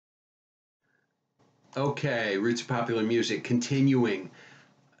Okay, Roots of Popular Music, continuing.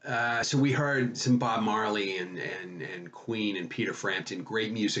 So we heard some Bob Marley and Queen and Peter Frampton,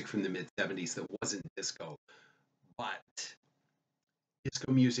 great music from the mid 70s that wasn't disco, but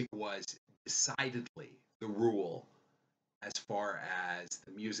disco music was decidedly the rule as far as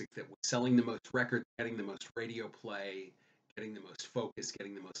the music that was selling the most records, getting the most radio play, getting the most focus,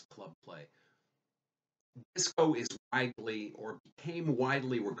 getting the most club play. Disco is widely or became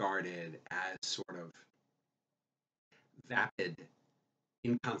widely regarded as sort of vapid,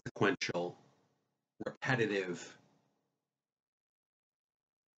 inconsequential, repetitive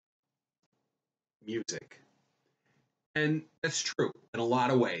music. And that's true in a lot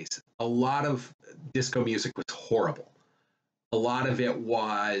of ways. A lot of disco music was horrible. A lot of it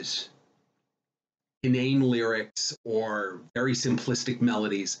was inane lyrics or very simplistic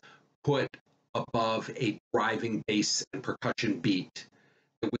melodies put above a driving bass and percussion beat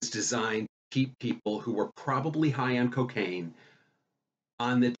that was designed to keep people who were probably high on cocaine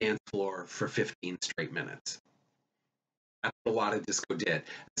on the dance floor for 15 straight minutes. That's what a lot of disco did.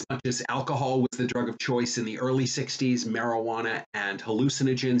 As much as alcohol was the drug of choice in the early 60s, marijuana and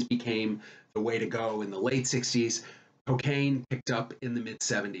hallucinogens became the way to go in the late 60s. Cocaine picked up in the mid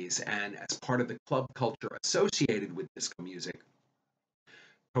 70s, and as part of the club culture associated with disco music,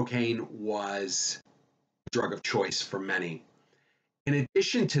 cocaine was the drug of choice for many. In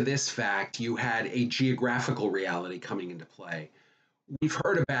addition to this fact, you had a geographical reality coming into play. We've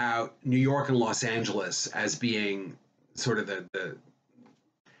heard about New York and Los Angeles as being sort of the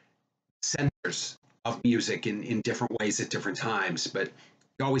centers of music in different ways at different times, but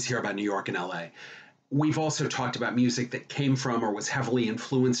you always hear about New York and LA. We've also talked about music that came from or was heavily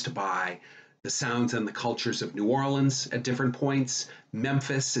influenced by the sounds and the cultures of New Orleans at different points,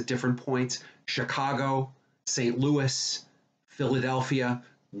 Memphis at different points, Chicago, St. Louis, Philadelphia,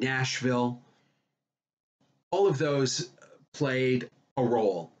 Nashville. All of those played a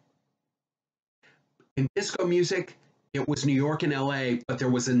role. In disco music, it was New York and LA, but there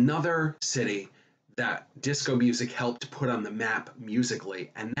was another city that disco music helped put on the map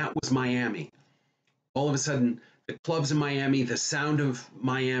musically, and that was Miami. All of a sudden, the clubs in Miami, the sound of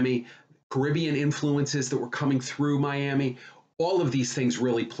Miami, Caribbean influences that were coming through Miami, all of these things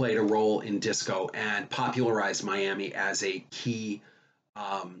really played a role in disco and popularized Miami as a key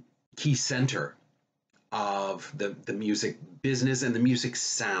center of the music business and the music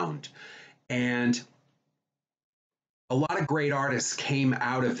sound. And a lot of great artists came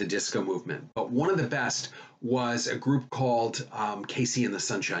out of the disco movement, but one of the best was a group called Casey and the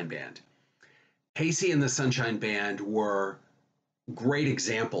Sunshine Band. Casey and the Sunshine Band were great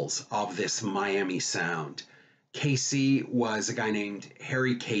examples of this Miami sound. Casey was a guy named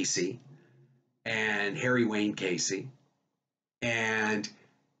Harry Casey and Harry Wayne Casey, and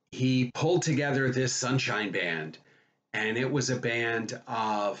he pulled together this Sunshine Band, and it was a band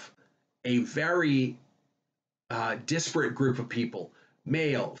of a very disparate group of people,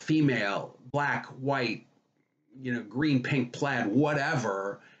 male, female, black, white, green, pink, plaid,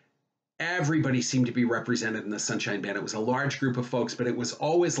 whatever. Everybody seemed to be represented in the Sunshine Band. It was a large group of folks, but it was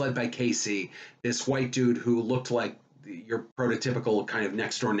always led by Casey, this white dude who looked like your prototypical kind of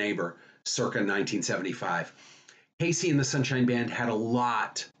next door neighbor circa 1975. Casey and the Sunshine Band had a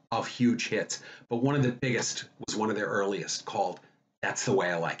lot of huge hits, but one of the biggest was one of their earliest called That's the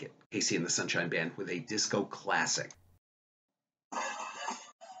Way I Like It. Casey and the Sunshine Band with a disco classic.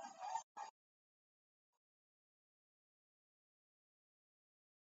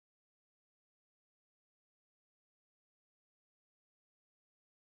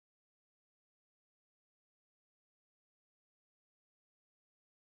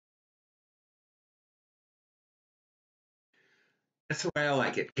 That's the Way I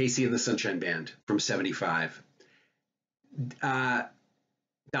Like It. Casey and the Sunshine Band from 75. Uh,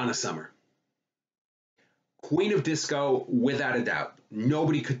 Donna Summer. Queen of disco, without a doubt.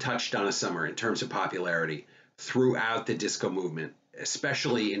 Nobody could touch Donna Summer in terms of popularity throughout the disco movement,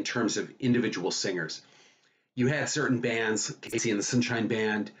 especially in terms of individual singers. You had certain bands, Casey and the Sunshine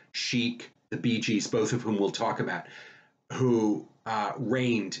Band, Chic, the Bee Gees, both of whom we'll talk about, who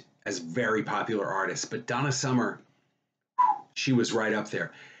reigned as very popular artists. But Donna Summer, she was right up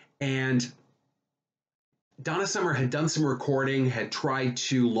there. And Donna Summer had done some recording, had tried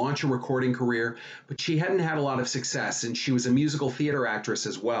to launch a recording career, but she hadn't had a lot of success. And she was a musical theater actress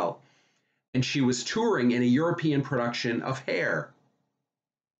as well. And she was touring in a European production of Hair,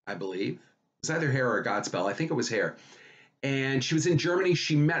 I believe. It was either Hair or Godspell. I think it was Hair. And she was in Germany.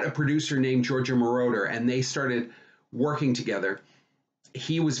 She met a producer named Giorgio Moroder, and they started working together.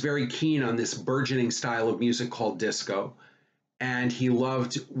 He was very keen on this burgeoning style of music called disco. and he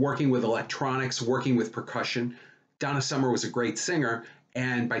loved working with electronics, working with percussion. Donna Summer was a great singer,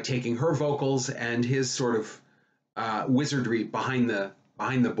 and by taking her vocals and his sort of wizardry behind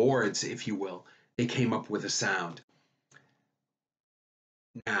the boards, if you will, they came up with a sound.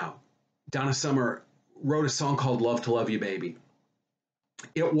 Now, Donna Summer wrote a song called "Love to Love You, Baby."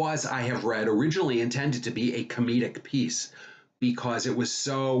 It was, I have read, originally intended to be a comedic piece because it was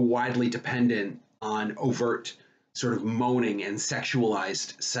so widely dependent on overt sort of moaning and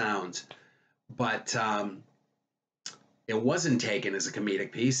sexualized sounds. But it wasn't taken as a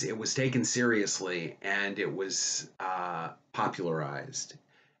comedic piece. It was taken seriously, and it was popularized.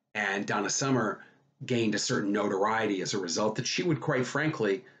 And Donna Summer gained a certain notoriety as a result that she would, quite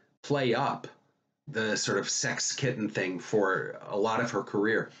frankly, play up the sort of sex kitten thing for a lot of her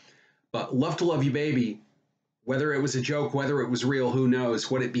career. But "Love to Love You, Baby," whether it was a joke, whether it was real, who knows,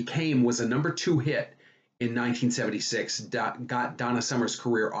 what it became was a #2 hit in 1976, got Donna Summer's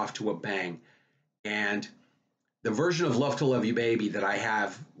career off to a bang. And the version of "Love to Love You, Baby" that I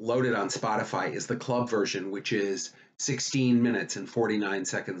have loaded on Spotify is the club version, which is 16 minutes and 49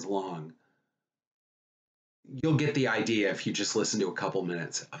 seconds long. You'll get the idea if you just listen to a couple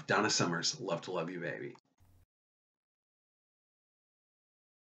minutes of Donna Summer's "Love to Love You, Baby."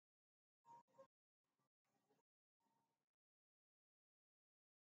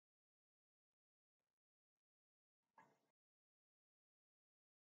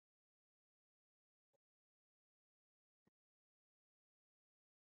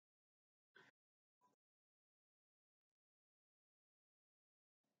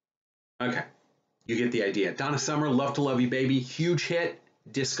 Okay, you get the idea. Donna Summer, "Love to Love You, Baby," huge hit,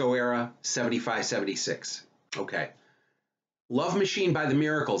 disco era, 75, 76. Okay. "Love Machine" by the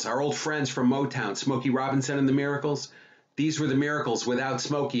Miracles, our old friends from Motown, Smokey Robinson and the Miracles. These were the Miracles without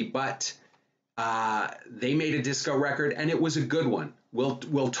Smokey, but they made a disco record, and it was a good one.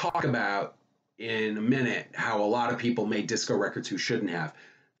 We'll talk about in a minute how a lot of people made disco records who shouldn't have.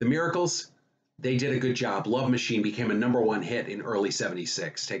 The Miracles, they did a good job. "Love Machine" became a #1 hit in early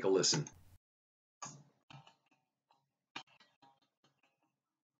 76. Take a listen.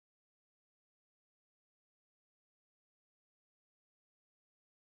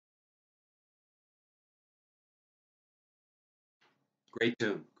 Great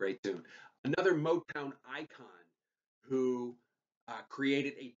tune, great tune. Another Motown icon who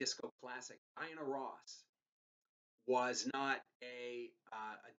created a disco classic, Diana Ross, was not a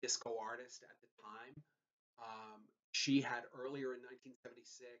disco artist at the time. She had earlier in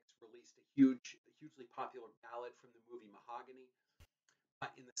 1976 released a hugely popular ballad from the movie Mahogany.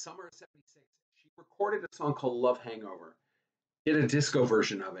 But in the summer of 76, she recorded a song called "Love Hangover," did a disco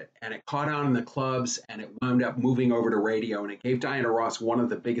version of it, and it caught on in the clubs, and it wound up moving over to radio, and it gave Diana Ross one of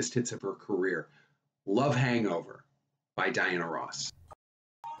the biggest hits of her career. "Love Hangover" by Diana Ross.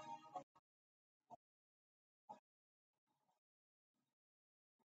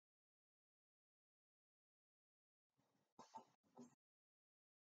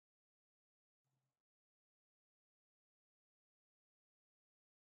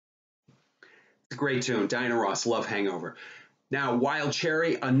 It's a great tune. Diana Ross, "Love Hangover." Now, Wild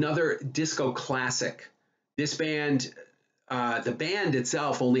Cherry, another disco classic. This band, the band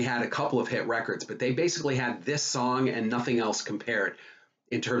itself only had a couple of hit records, but they basically had this song and nothing else compared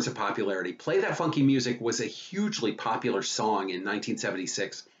in terms of popularity. "Play That Funky Music" was a hugely popular song in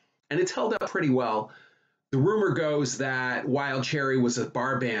 1976, and it's held up pretty well. The rumor goes that Wild Cherry was a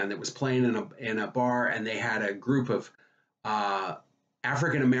bar band that was playing in a bar, and they had a group of uh,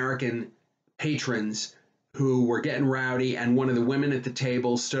 African American patrons who were getting rowdy, and one of the women at the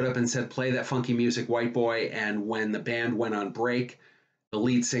table stood up and said, "Play that funky music, white boy." And when the band went on break, the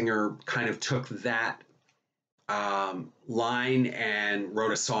lead singer kind of took that line and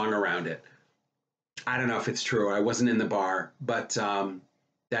wrote a song around it. I don't know if it's true. I wasn't in the bar, but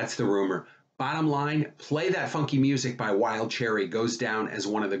that's the rumor. Bottom line, "Play That Funky Music" by Wild Cherry goes down as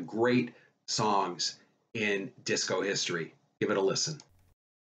one of the great songs in disco history. Give it a listen.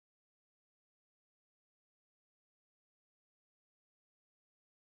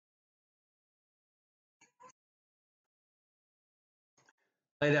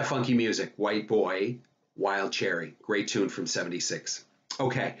 "Play That Funky Music," White Boy, Wild Cherry. Great tune from 76.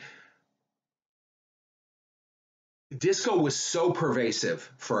 Okay. Disco was so pervasive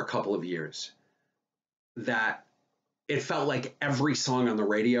for a couple of years that it felt like every song on the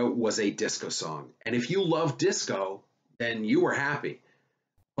radio was a disco song. And if you loved disco, then you were happy.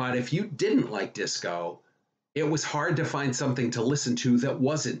 But if you didn't like disco, it was hard to find something to listen to that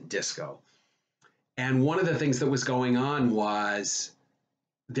wasn't disco. And one of the things that was going on was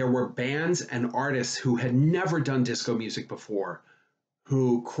there were bands and artists who had never done disco music before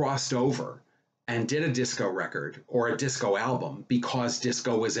who crossed over and did a disco record or a disco album because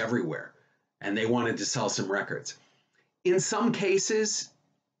disco was everywhere and they wanted to sell some records. In some cases,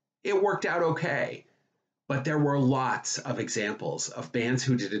 it worked out okay, but there were lots of examples of bands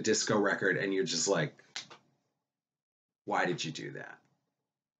who did a disco record and you're just like, why did you do that?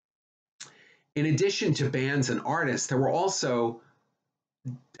 In addition to bands and artists, there were also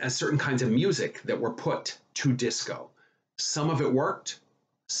certain kinds of music that were put to disco. Some of it worked,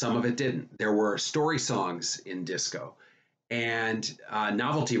 some of it didn't. There were story songs in disco and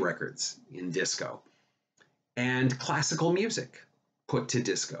novelty records in disco and classical music put to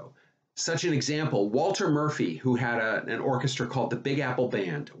disco. Such an example, Walter Murphy, who had an orchestra called the Big Apple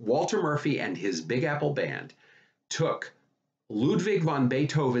Band, Walter Murphy and his Big Apple Band took Ludwig van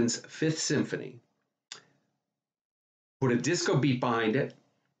Beethoven's Fifth Symphony, put a disco beat behind it,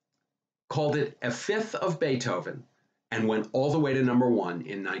 called it A Fifth of Beethoven, and went all the way to #1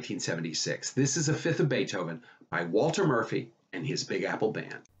 in 1976. This is A Fifth of Beethoven by Walter Murphy and his Big Apple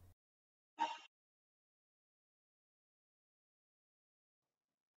Band.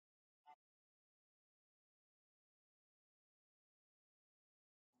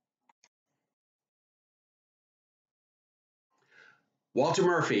 Walter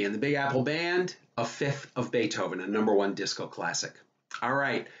Murphy and the Big Apple Band, A Fifth of Beethoven, a #1 disco classic. All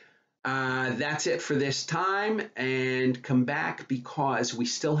right, that's it for this time, and come back because we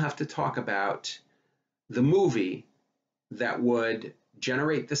still have to talk about the movie that would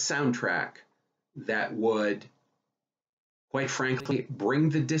generate the soundtrack that would, quite frankly, bring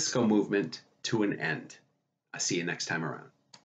the disco movement to an end. I'll see you next time around.